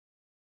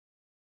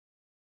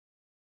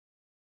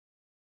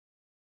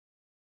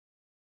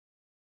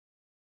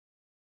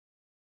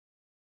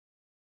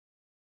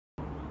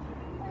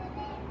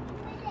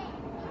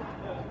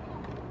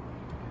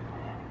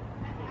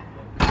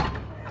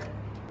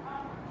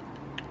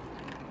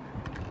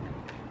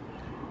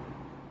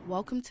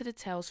Welcome to the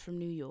Tales from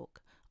New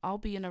York. I'll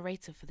be your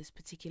narrator for this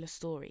particular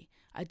story.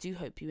 I do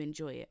hope you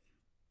enjoy it.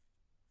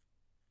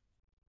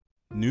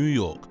 New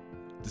York,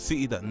 the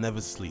city that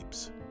never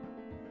sleeps.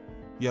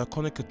 The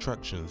iconic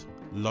attractions,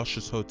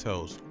 luscious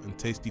hotels and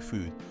tasty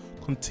food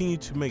continue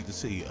to make the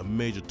city a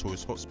major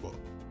tourist hotspot.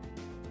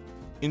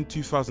 In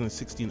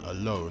 2016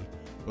 alone,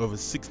 over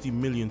 60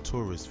 million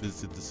tourists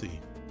visited the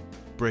city,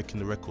 breaking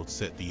the record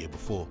set the year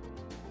before.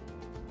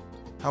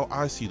 How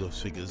I see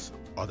those figures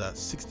are that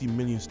 60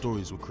 million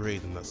stories were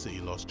created in that city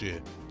last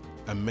year,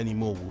 and many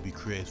more will be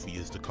created for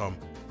years to come.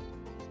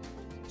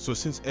 So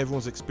since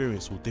everyone's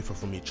experience will differ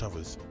from each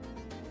other's,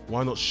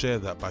 why not share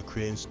that by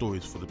creating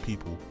stories for the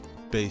people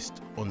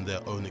based on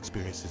their own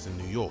experiences in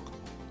New York?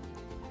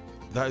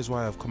 That is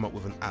why I've come up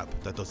with an app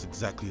that does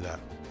exactly that.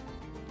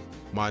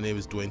 My name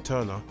is Dwayne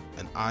Turner,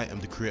 and I am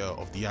the creator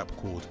of the app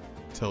called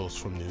Tales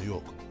from New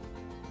York.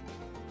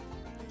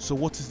 So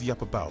what is the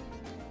app about?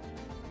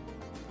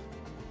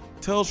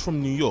 Tales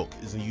from New York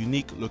is a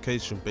unique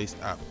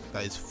location-based app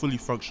that is fully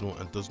functional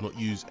and does not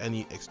use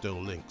any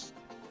external links.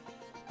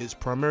 Its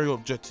primary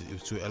objective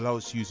is to allow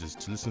its users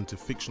to listen to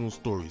fictional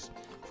stories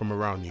from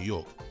around New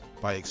York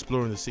by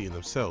exploring the city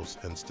themselves,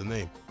 hence the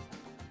name.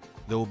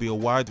 There will be a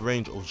wide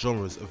range of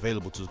genres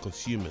available to the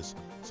consumers,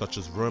 such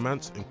as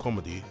romance and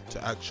comedy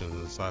to action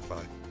and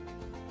sci-fi.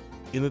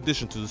 In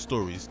addition to the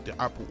stories, the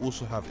app will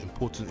also have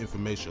important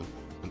information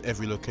on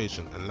every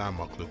location and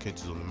landmark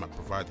located on the map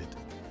provided.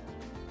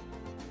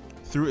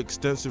 Through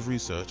extensive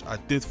research, I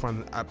did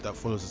find an app that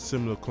follows a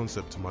similar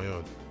concept to my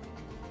own.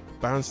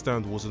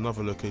 Bandstand was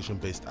another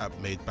location-based app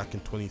made back in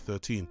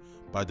 2013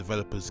 by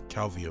developers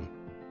Calvium.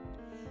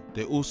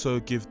 They also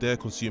give their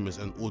consumers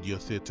an audio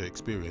theatre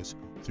experience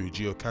through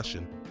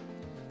geocaching.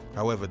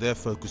 However, their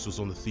focus was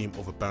on the theme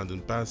of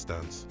abandoned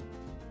bandstands.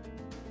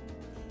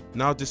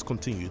 Now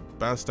discontinued,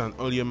 Bandstand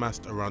only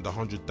amassed around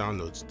 100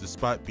 downloads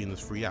despite being a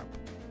free app.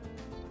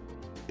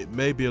 It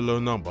may be a low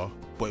number,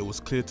 but it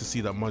was clear to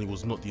see that money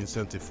was not the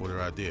incentive for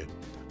their idea,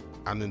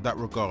 and in that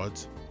regard,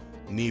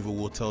 neither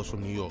will Tales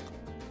from New York.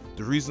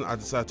 The reason I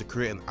decided to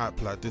create an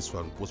app like this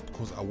one was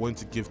because I wanted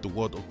to give the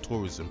world of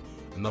tourism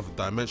another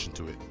dimension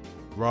to it,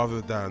 rather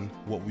than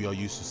what we are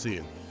used to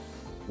seeing,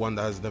 one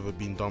that has never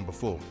been done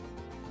before.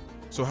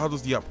 So how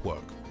does the app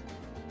work?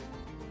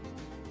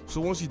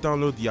 So once you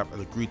download the app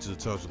and agree to the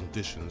terms and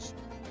conditions,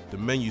 the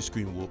menu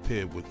screen will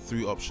appear with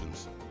three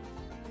options: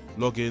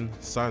 login,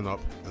 sign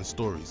up, and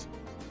stories.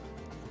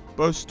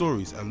 Both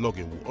stories and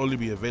login will only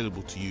be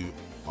available to you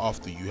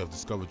after you have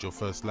discovered your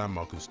first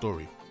landmark and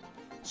story.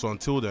 So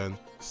until then,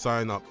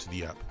 sign up to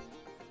the app.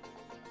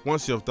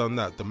 Once you have done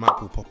that, the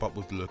map will pop up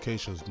with the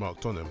locations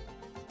marked on them.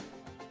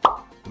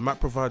 The map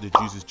provided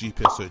uses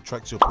GPS so it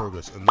tracks your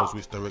progress and knows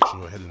which direction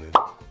you're heading in.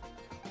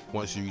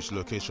 Once you reach the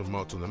location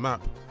marked on the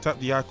map, tap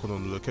the icon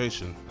on the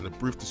location and a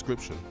brief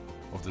description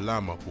of the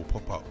landmark will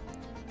pop up,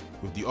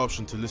 with the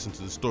option to listen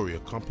to the story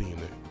accompanying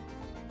it.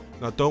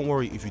 Now don't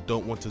worry if you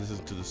don't want to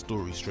listen to the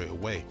story straight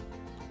away.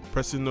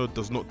 Pressing no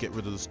does not get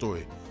rid of the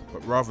story,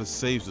 but rather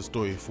saves the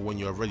story for when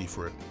you are ready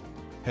for it,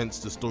 hence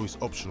the story's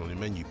option on the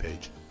menu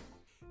page.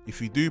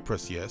 If you do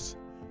press yes,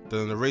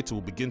 then the narrator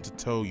will begin to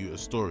tell you a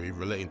story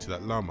relating to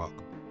that landmark.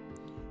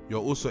 You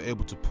are also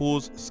able to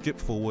pause, skip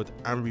forward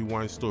and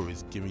rewind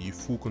stories, giving you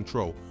full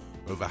control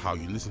over how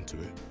you listen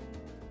to it.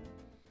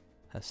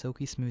 Her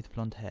silky smooth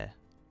blonde hair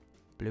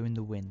blew in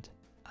the wind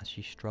as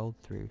she strolled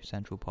through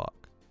Central Park.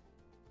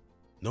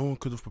 No one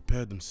could have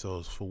prepared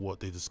themselves for what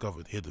they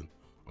discovered hidden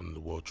under the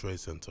World Trade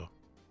Center.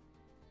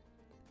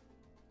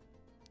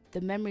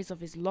 The memories of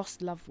his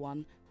lost loved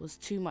one was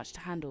too much to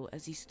handle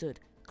as he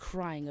stood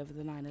crying over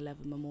the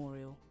 9/11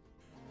 memorial.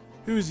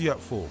 Who is the app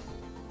for?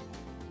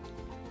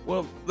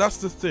 Well, that's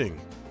the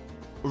thing.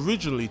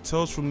 Originally,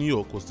 Tales from New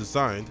York was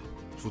designed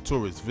for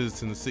tourists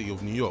visiting the city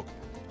of New York,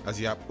 as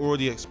the app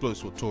already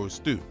exploits what tourists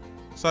do: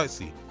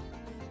 sightsee.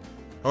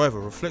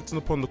 However, reflecting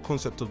upon the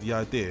concept of the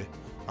idea,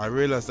 I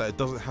realized that it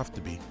doesn't have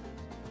to be.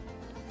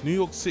 New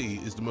York City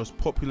is the most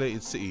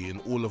populated city in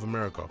all of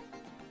America,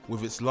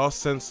 with its last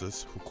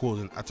census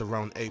recording at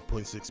around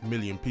 8.6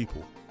 million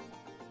people.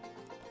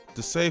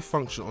 The save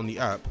function on the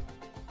app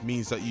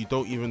means that you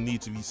don't even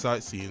need to be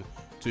sightseeing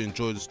to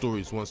enjoy the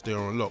stories once they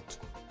are unlocked.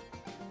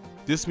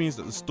 This means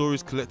that the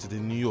stories collected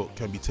in New York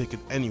can be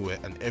taken anywhere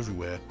and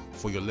everywhere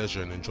for your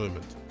leisure and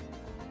enjoyment.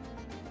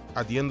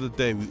 At the end of the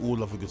day, we all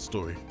love a good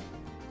story.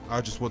 I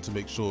just want to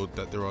make sure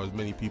that there are as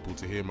many people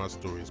to hear my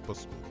story as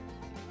possible.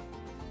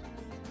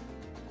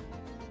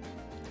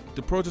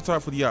 The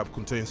prototype for the app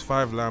contains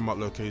 5 landmark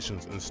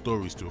locations and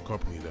stories to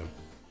accompany them.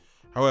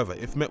 However,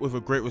 if met with a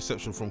great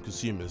reception from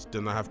consumers,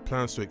 then I have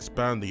plans to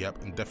expand the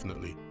app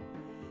indefinitely,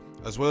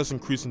 as well as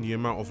increasing the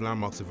amount of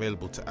landmarks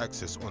available to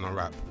access on our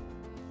app.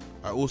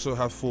 I also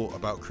have thought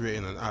about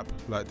creating an app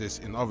like this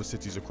in other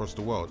cities across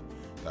the world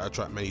that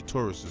attract many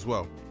tourists as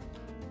well,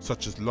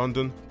 such as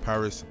London,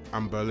 Paris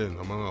and Berlin,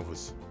 among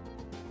others.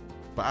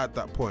 But at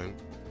that point,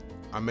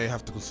 I may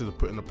have to consider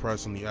putting a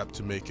price on the app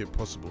to make it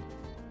possible.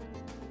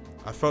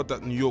 I felt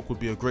that New York would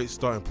be a great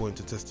starting point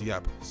to test the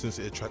app since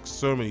it attracts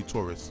so many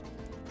tourists,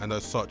 and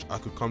as such I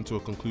could come to a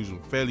conclusion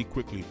fairly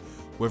quickly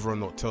whether or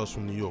not Tales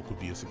from New York would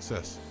be a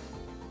success.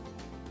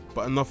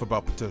 But enough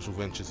about potential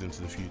ventures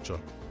into the future.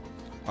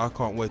 I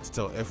can't wait to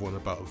tell everyone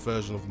about a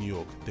version of New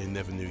York they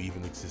never knew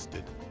even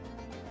existed.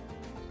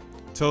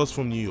 Tales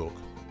from New York,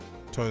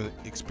 turning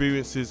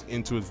experiences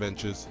into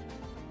adventures,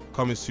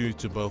 coming soon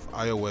to both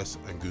iOS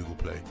and Google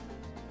Play.